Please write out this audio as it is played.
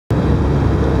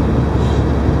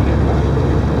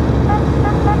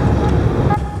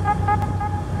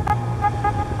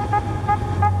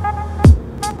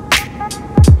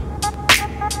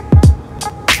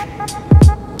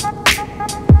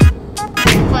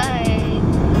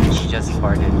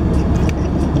farted.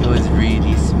 It was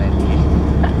really smelly.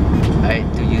 I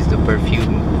had to use the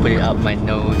perfume, put it up my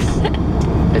nose.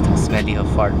 That's how smelly her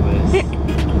fart was.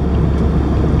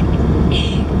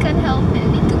 Can't help it,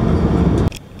 need to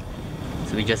poop.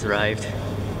 So we just arrived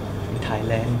in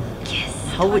Thailand. Yes.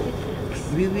 How would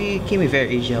we came with Air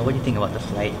Asia? What do you think about the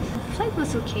flight? The flight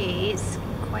was okay. It's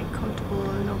quite comfortable.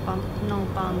 No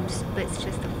bumps, but it's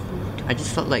just the food. I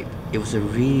just felt like it was a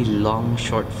really long,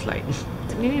 short flight.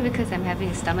 Maybe because I'm having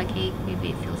a stomach ache, maybe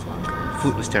it feels longer.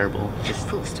 Food was terrible. Just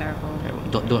Food's terrible.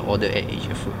 terrible. Don't order Air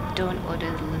Asia food. Don't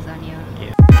order the lasagna.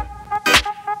 Yeah.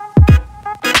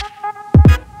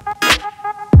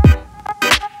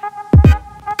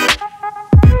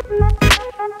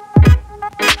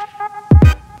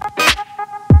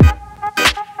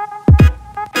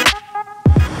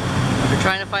 We're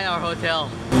trying to find our hotel.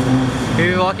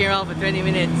 We've been walking around for 20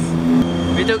 minutes.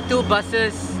 We took 2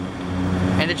 buses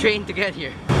and a train to get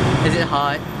here. Is it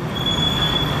hot?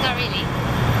 Not really.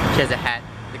 She has a hat.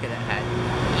 Look at that hat.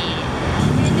 Yeah.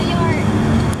 We're in New York.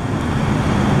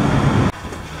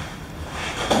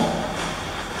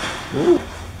 Ooh.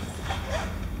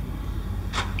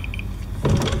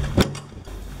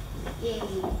 Yay.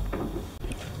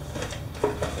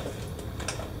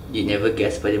 You never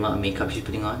guess by the amount of makeup she's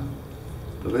putting on.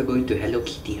 But we're going to Hello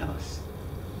Kitty house.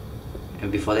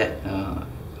 And before that,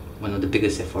 one of the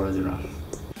biggest Sephora's around.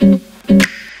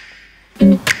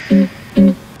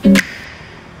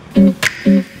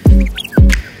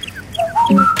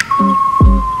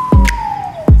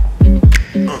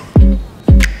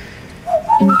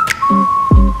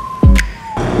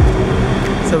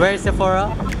 So where is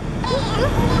Sephora?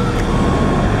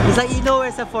 It's like you know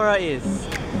where Sephora is.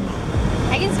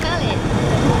 I can smell it.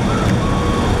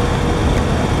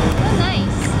 Oh,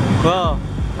 nice. Wow.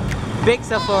 Big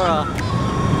Sephora.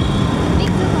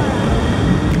 Big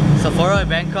Sephora. Sephora in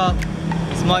Bangkok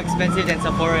is more expensive than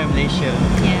Sephora in Malaysia.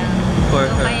 Yeah. For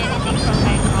Don't her. buy anything from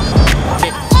Bangkok.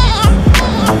 Okay.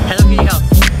 Hello Kitty house.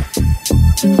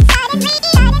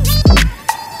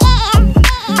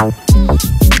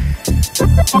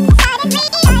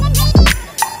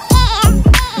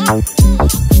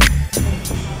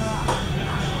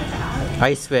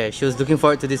 I swear, she was looking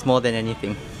forward to this more than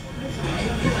anything.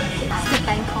 It's the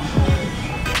Bangkok.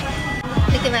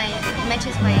 Look at it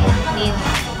matches my nails.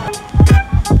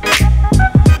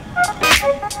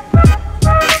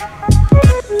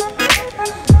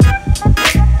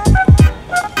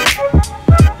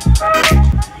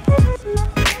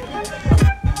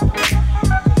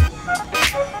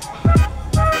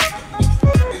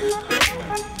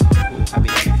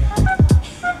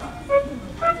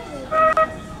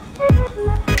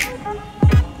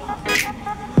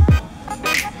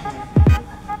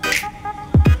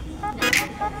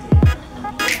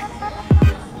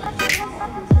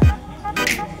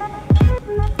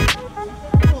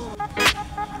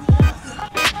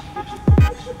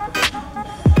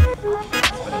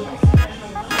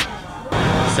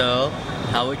 So,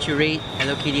 how would you rate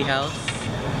Hello Kitty house?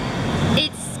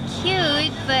 It's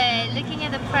cute, but looking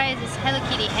at the price, it's Hello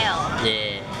Kitty hell.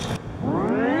 Yeah.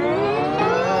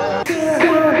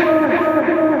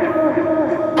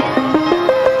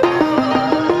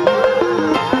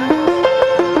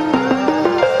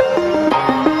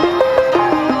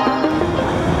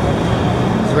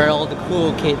 It's where all the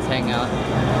cool kids hang out,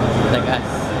 like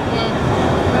us.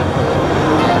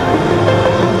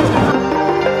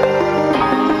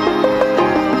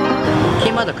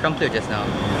 Came out of Crumpler just now.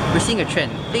 We're seeing a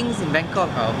trend. Things in Bangkok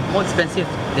are more expensive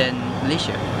than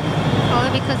Malaysia.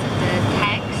 Probably because of the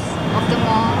tax of the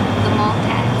mall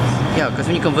tax. Yeah, because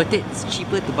when you convert it, it's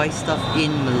cheaper to buy stuff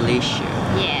in Malaysia.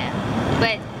 Yeah,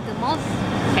 but the mall's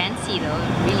fancy though,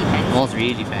 really fancy. The mall's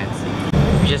really fancy.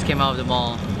 We just came out of the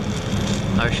mall.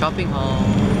 Our shopping haul.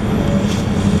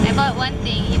 I bought one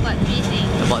thing, he bought 3 things.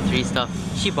 I bought 3 stuff.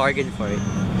 She bargained for it.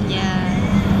 Yeah.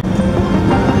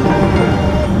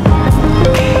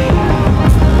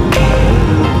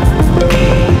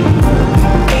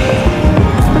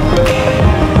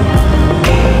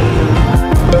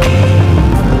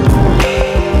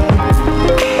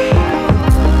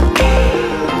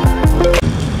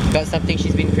 Got something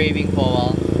she's been craving for a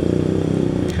while.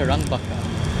 Karang baka.